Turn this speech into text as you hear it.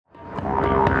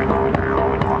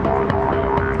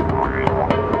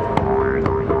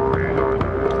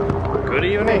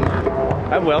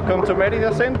and welcome to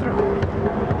Merida Centro.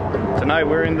 Tonight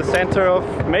we're in the center of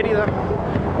Merida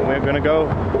and we're gonna go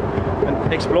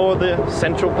and explore the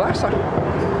Central Plaza,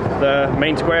 the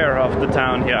main square of the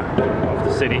town here, of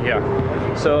the city here.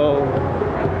 So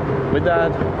with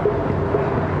that,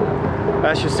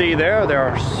 as you see there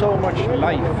are so much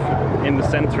life in the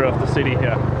center of the city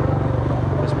here.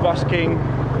 There's busking,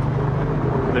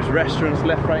 there's restaurants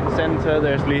left, right and center,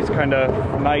 there's these kind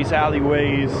of nice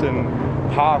alleyways and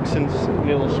parks and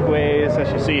little squares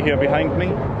as you see here behind me.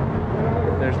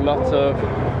 There's lots of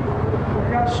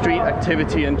street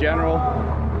activity in general.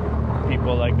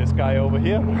 People like this guy over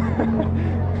here.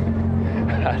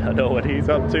 I don't know what he's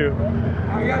up to.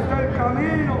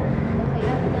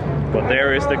 But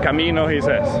there is the Camino, he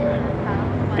says.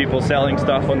 People selling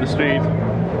stuff on the street.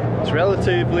 It's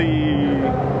relatively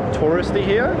touristy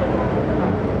here,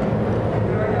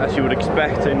 as you would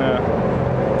expect in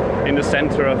the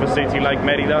center of a city like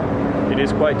Merida. It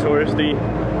is quite touristy.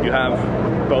 You have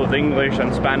both English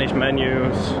and Spanish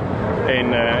menus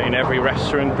in every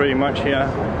restaurant pretty much here.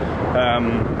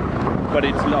 But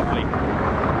it's lovely.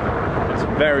 It's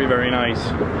very, very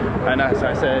nice. And as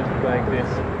I said, like this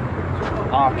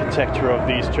architecture of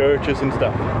these churches and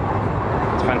stuff,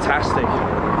 it's fantastic.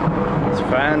 It's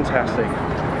fantastic.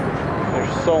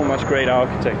 There's so much great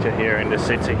architecture here in the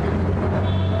city.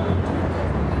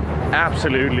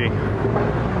 Absolutely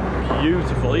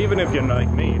beautiful. Even if you're like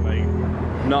me, like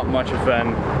not much of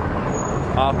an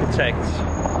architect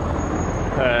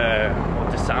or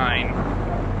design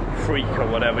freak or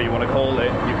whatever you want to call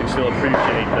it, you can still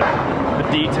appreciate the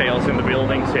details in the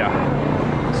buildings here.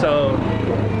 So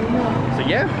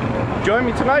yeah, join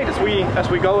me tonight as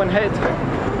we go and head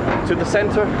to the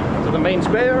center, to the main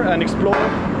square, and explore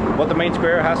what the main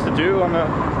square has to do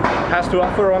has to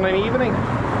offer on an evening,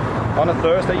 on a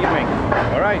Thursday evening.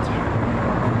 All right,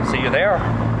 see you there.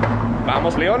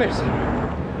 Vamos, Leones.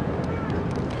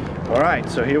 All right,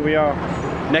 so here we are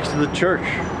next to the church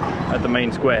at the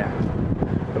main square.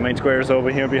 The main square is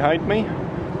over here behind me.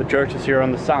 The church is here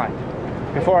on the side.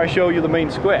 Before I show you the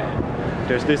main square,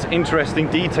 there's this interesting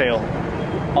detail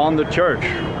on the church.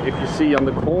 If you see on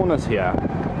the corners here,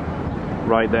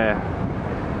 right there,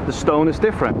 the stone is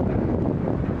different.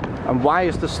 And why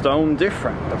is the stone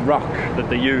different? The rock that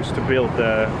they used to build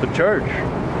the church.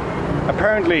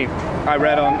 Apparently, I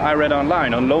read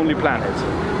online on Lonely Planet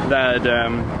that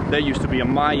there used to be a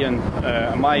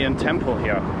Mayan temple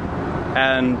here,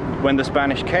 and when the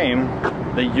Spanish came,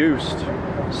 they used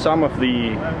some of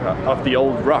the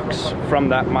old rocks from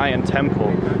that Mayan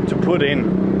temple to put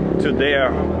in to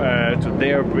their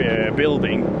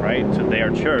building, right, to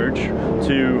their church,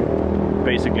 to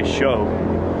basically show,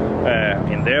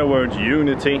 in their words,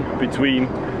 unity between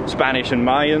Spanish and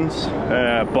Mayans.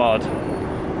 But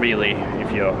really,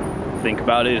 if you think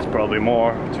about it, it's probably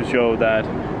more to show that,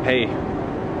 hey,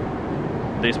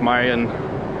 this Mayan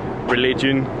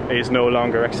religion is no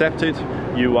longer accepted.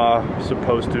 You are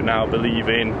supposed to now believe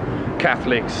in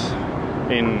Catholics,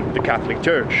 in the Catholic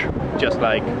Church, just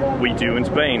like we do in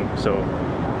Spain. So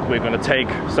we're going to take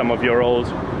some of your old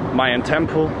Mayan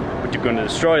temple, but you're going to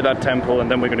destroy that temple, and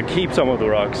then we're going to keep some of the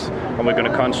rocks, and we're going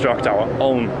to construct our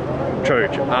own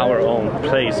church, our own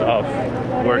place of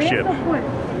worship.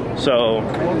 So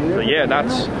yeah,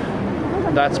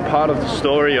 that's part of the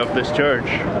story of this church.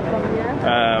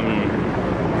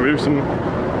 Gruesome,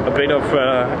 a bit of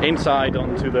insight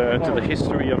onto the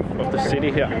history of the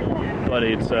city here, but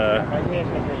it's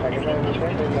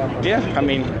yeah, I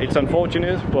mean, it's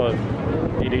unfortunate, but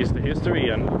it is the history,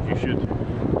 and you should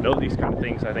know these kind of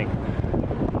things, I think.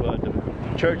 But the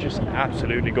church is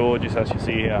absolutely gorgeous, as you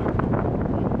see here,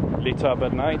 lit up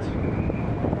at night.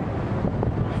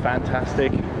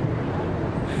 Fantastic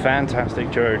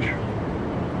church.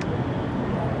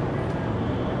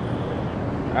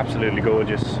 Absolutely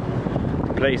gorgeous.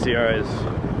 The place here is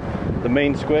the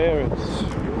main square. It's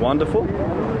wonderful.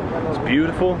 It's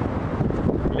beautiful.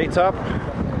 Lit up,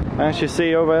 as you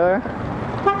see over there.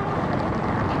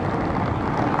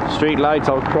 Street lights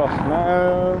all cross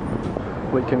now.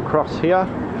 We can cross here.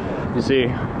 You see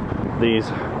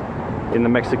these in the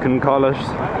Mexican colors.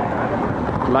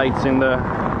 Lights in the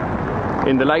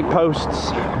light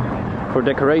posts for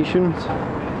decorations.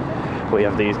 We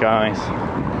have these guys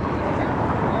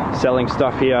selling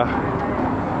stuff here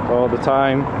all the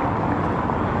time.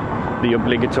 The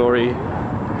obligatory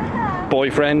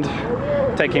boyfriend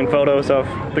taking photos of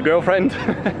the girlfriend.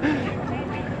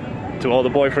 To all the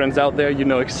boyfriends out there, you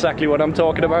know exactly what I'm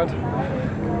talking about.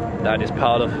 That is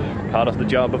part of the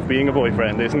job of being a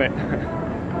boyfriend, isn't it?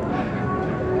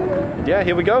 Yeah,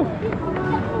 here we go.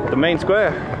 The main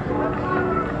square.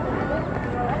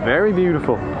 Very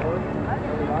beautiful.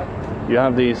 You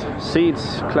have these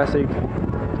seats, classic,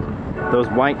 those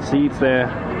white seats there.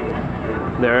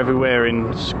 They're everywhere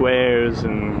in squares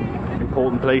and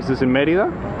important places in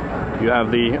Merida. You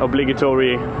have the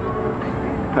obligatory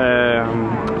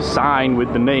sign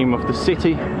with the name of the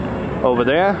city over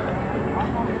there.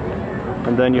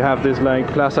 And then you have this like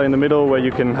plaza in the middle where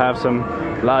you can have some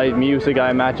live music, I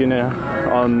imagine,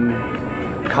 on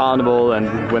Carnival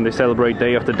and when they celebrate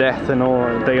Day of the Death and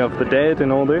all, Day of the Dead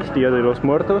and all this, Dia de los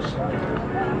Muertos.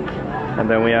 And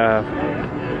then we have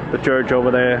the church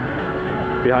over there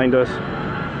behind us.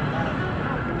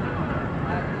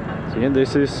 So yeah,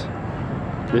 this is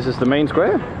the main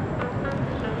square.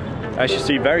 As you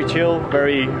see, very chill,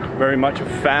 very much a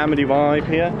family vibe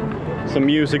here. Some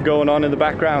music going on in the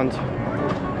background.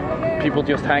 People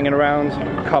just hanging around,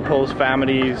 couples,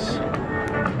 families,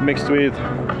 mixed with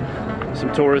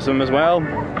some tourism as well.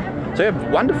 So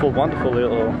yeah, wonderful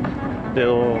little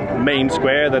main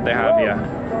square that they have here.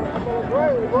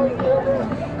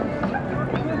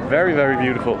 Very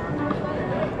beautiful.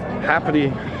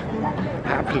 Happily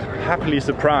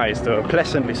surprised, or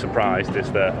pleasantly surprised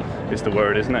is the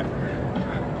word, isn't it?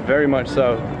 Very much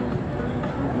so.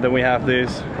 Then we have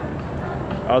this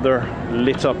other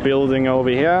lit up building over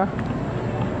here.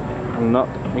 I'm not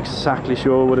exactly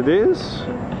sure what it is.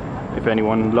 If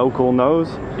anyone local knows,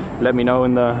 let me know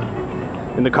in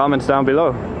the comments down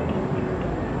below.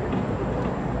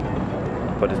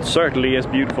 But it certainly is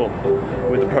beautiful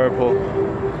with the purple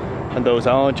and those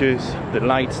arches, the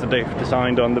lights that they've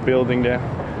designed on the building there.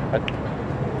 I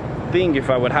think if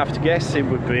I would have to guess, it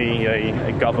would be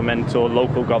a governmental,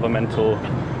 local governmental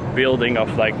building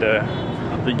of like the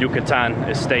Yucatan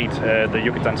estate, the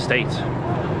Yucatan state.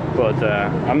 But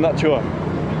I'm not sure.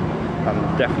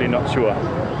 I'm definitely not sure.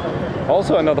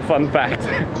 Also, another fun fact: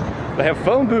 they have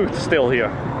phone booths still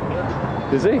here.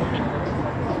 You see?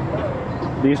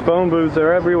 These phone booths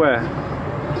are everywhere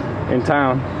in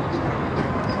town.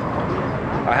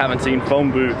 I haven't seen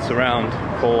phone booths around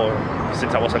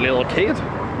since I was a little kid.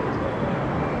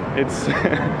 It's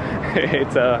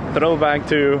it's a throwback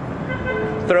to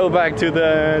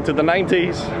the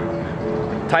 90s,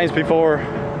 times before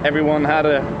everyone had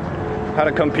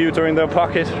a computer in their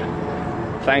pocket.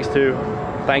 Thanks to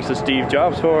Steve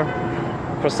Jobs for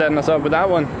setting us up with that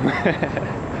one.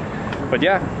 But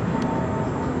yeah,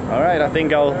 all right, I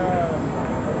think I'll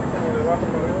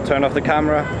turn off the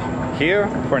camera here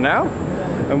for now,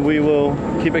 and we will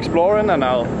keep exploring, and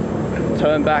I'll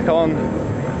turn back on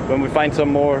when we find some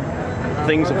more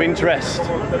things of interest.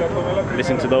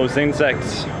 Listen to those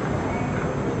insects.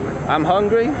 I'm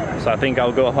hungry, so I think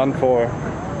I'll go hunt for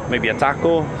maybe a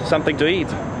taco, something to eat.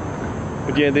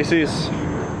 But yeah, this is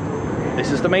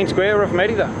the main square of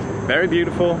Merida. Very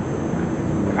beautiful.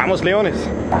 Vamos, Leones.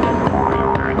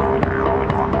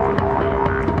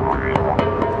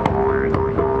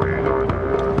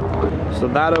 So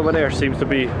that over there seems to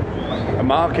be a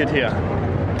market here.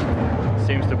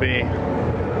 Seems to be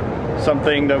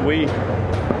something that we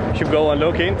should go and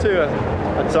look into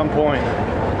at some point.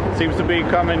 Seems to be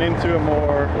coming into a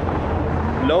more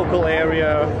local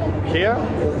area here,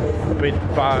 a bit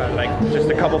far, like just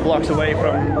a couple blocks away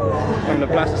from the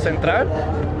Plaza Central.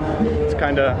 It's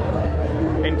kind of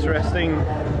interesting,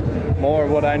 more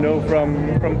what I know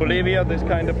from Bolivia, this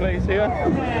kind of place here.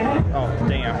 Oh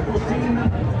damn,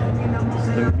 it's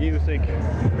the music.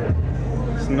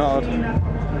 It's not,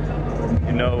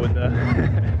 you know, with the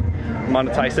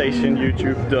monetization,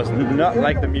 YouTube does not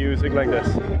like the music like this.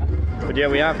 But yeah,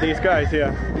 we have these guys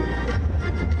here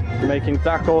making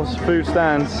tacos, food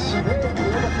stands.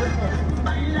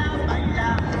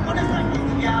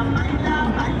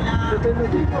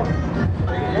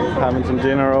 Having some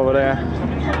dinner over there.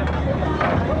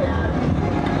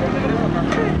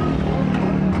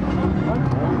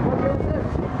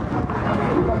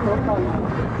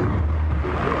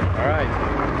 Alright,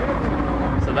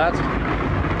 so that's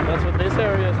what this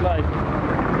area is like.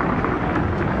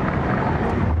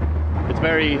 It's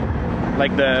very,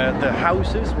 like the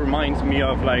houses reminds me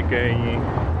of like a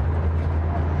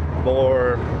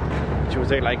more, should we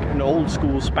say, like an old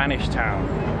school Spanish town,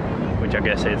 which I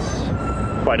guess it's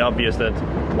quite obvious that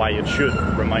why it should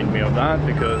remind me of that,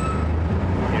 because,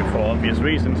 you know, for obvious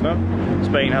reasons, no?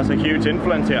 Spain has a huge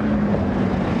influence here.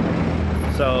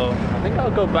 So I think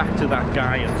I'll go back to that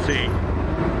guy and see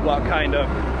what kind of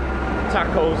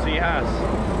tacos he has,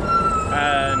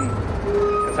 and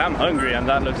because I'm hungry and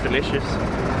that looks delicious.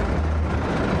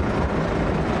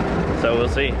 So we'll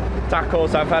see.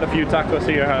 Tacos, I've had a few tacos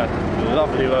here,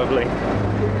 lovely, lovely.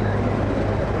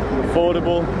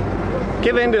 Affordable.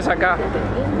 ¿Qué vendes acá?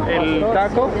 El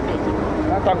taco?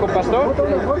 Taco pastor?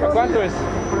 ¿A cuánto es?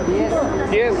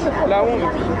 10 la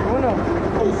uno.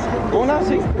 Una,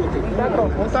 sí.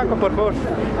 Un taco, por favor.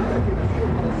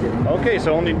 Okay,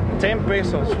 so only 10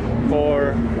 pesos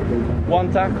for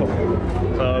one taco.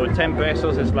 So 10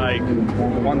 pesos is like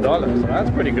 $1. So that's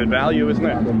pretty good value, isn't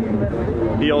it?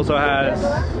 He also has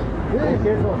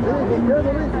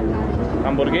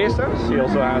hamburguesas. He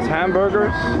also has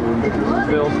hamburgers.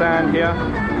 Still stand here.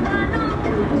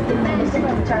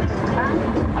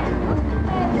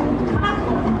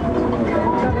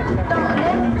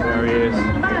 There he is,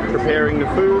 preparing the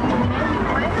food.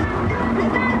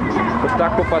 The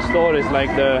taco pastor is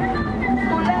like the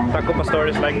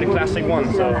classic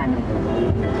one, so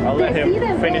I'll let him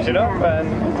finish it up and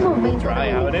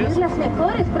try how it is.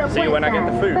 See you when I get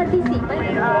the food.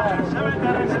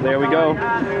 So there we go.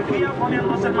 That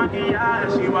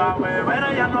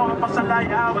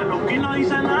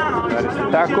is the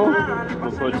taco.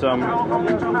 We'll put some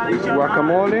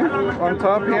guacamole on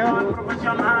top here.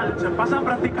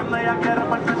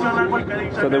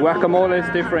 So the guacamole is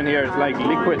different here. It's like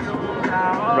liquid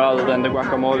rather than the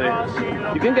guacamole.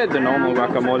 You can get the normal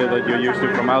guacamole that you're used to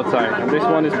from outside, and this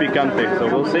one is picante, so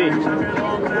we'll see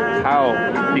how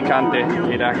picante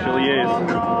it actually is.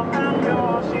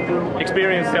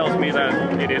 Experience tells me that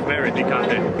it is very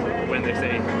picante when they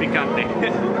say picante.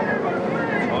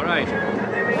 Alright,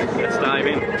 let's dive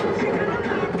in.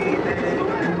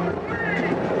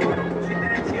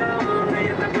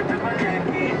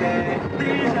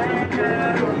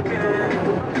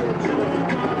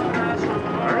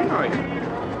 Alright,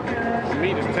 the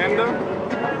meat is tender.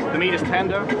 The meat is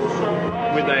tender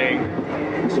with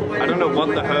I don't know what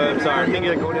the herbs are. I think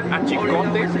they call it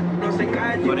achicote,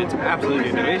 but it's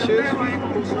absolutely delicious.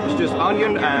 It's just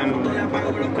onion and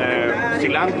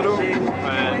cilantro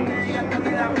and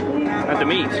the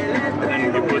meat. And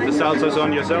then you put the salsas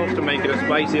on yourself to make it as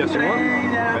spicy as you want.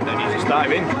 And then you just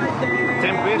dive in.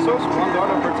 10 pesos,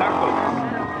 $1 per taco.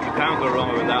 You can't go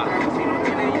wrong with that.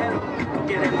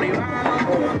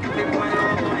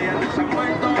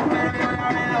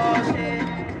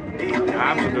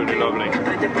 Absolutely lovely.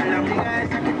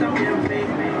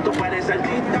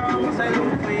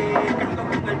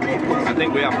 I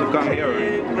think we have to come here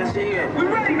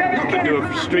and do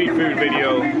a street food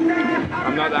video.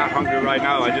 I'm not that hungry right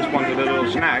now, I just wanted a little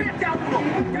snack.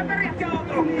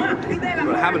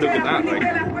 But have a look at that, like,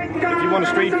 if you want a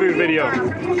street food video,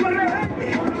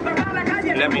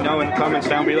 let me know in the comments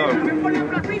down below.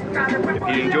 If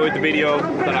you enjoyed the video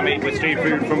that I made with street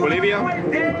food from Bolivia, I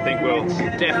think we'll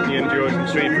definitely enjoy some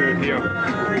street food here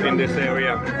in this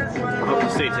area of the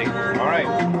city. Alright,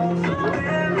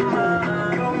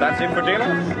 that's it for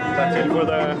dinner. That's it for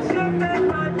the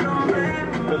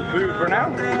food for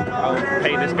now. I'll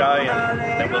pay this guy and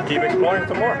then we'll keep exploring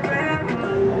some more.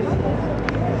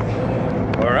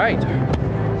 Alright,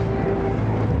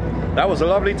 that was a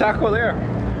lovely taco there.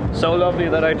 So lovely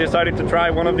that I decided to try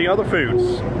one of the other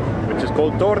foods, which is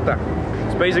called torta.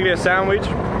 It's basically a sandwich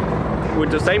with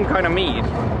the same kind of meat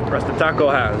as the taco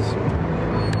has.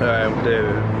 The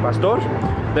pastor.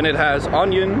 Then it has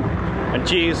onion and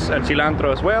cheese and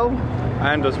cilantro as well,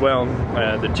 and as well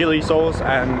the chili sauce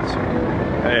and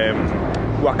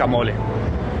guacamole.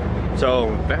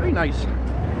 So very nice.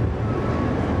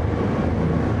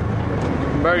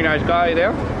 Very nice guy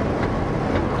there.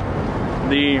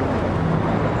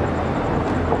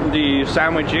 The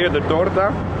sandwich here, the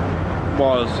torta,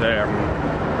 was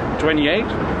 28,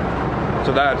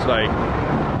 so that's like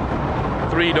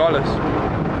 $3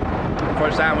 for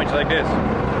a sandwich like this.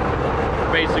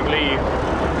 Basically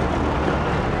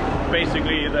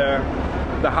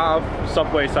the half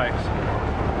Subway size.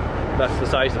 That's the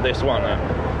size of this one.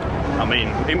 I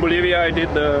mean, in Bolivia I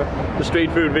did the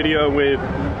street food video with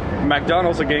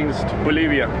McDonald's against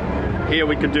Bolivia. Here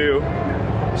we could do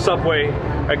Subway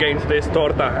against this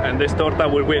torta, and this torta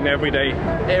will win every day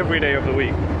of the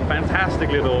week. Fantastic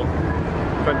little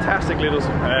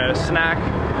snack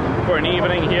for an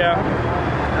evening here.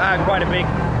 I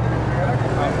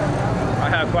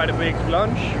had quite a big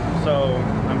lunch, so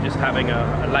I'm just having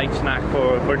a light snack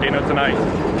for dinner tonight.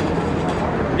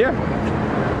 Yeah,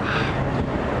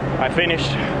 I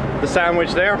finished the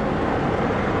sandwich there.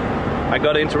 I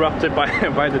got interrupted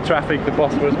by the traffic. The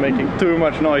bus was making too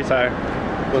much noise. I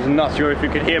was not sure if you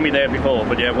could hear me there before,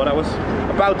 but yeah, what I was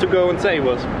about to go and say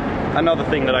was another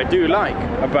thing that I do like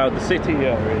about the city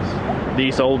here is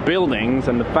these old buildings,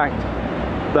 and the fact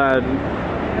that,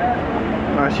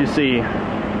 as you see,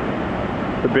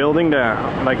 the building there,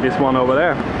 like this one over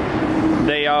there,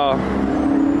 they are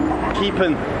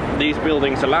keeping these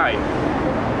buildings alive.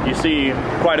 You see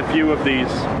quite a few of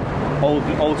these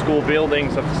old school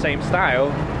buildings of the same style,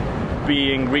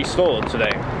 being restored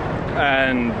today,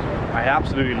 and I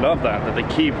absolutely love that they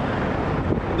keep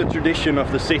the tradition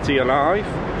of the city alive,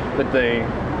 that they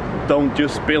don't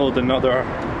just build another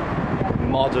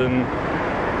modern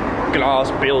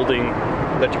glass building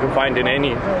that you can find in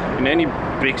any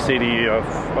big city of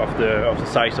the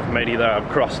size of Merida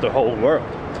across the whole world.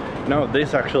 No,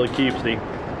 this actually keeps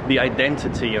the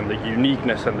identity and the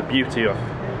uniqueness and the beauty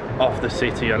of the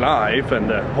city alive, and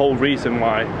the whole reason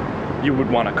why you would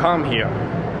want to come here,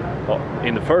 well,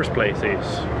 in the first place, is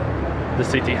the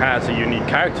city has a unique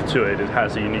character to it. It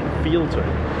has a unique feel to it.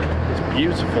 It's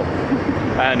beautiful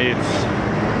and it's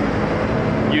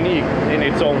unique in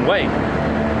its own way,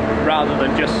 rather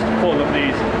than just full of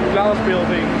these glass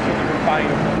buildings that you can find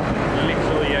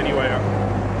literally anywhere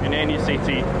in any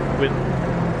city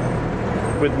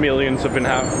with millions of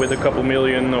with a couple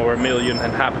million or a million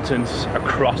inhabitants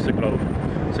across the globe.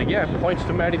 So yeah, points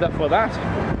to Merida for that.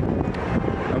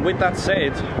 And with that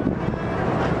said,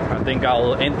 I think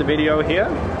I'll end the video here.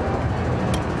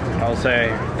 I'll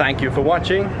say thank you for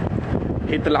watching.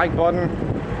 Hit the like button,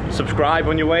 subscribe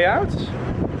on your way out,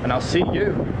 and I'll see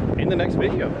you in the next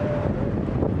video.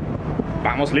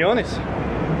 Vamos Leones!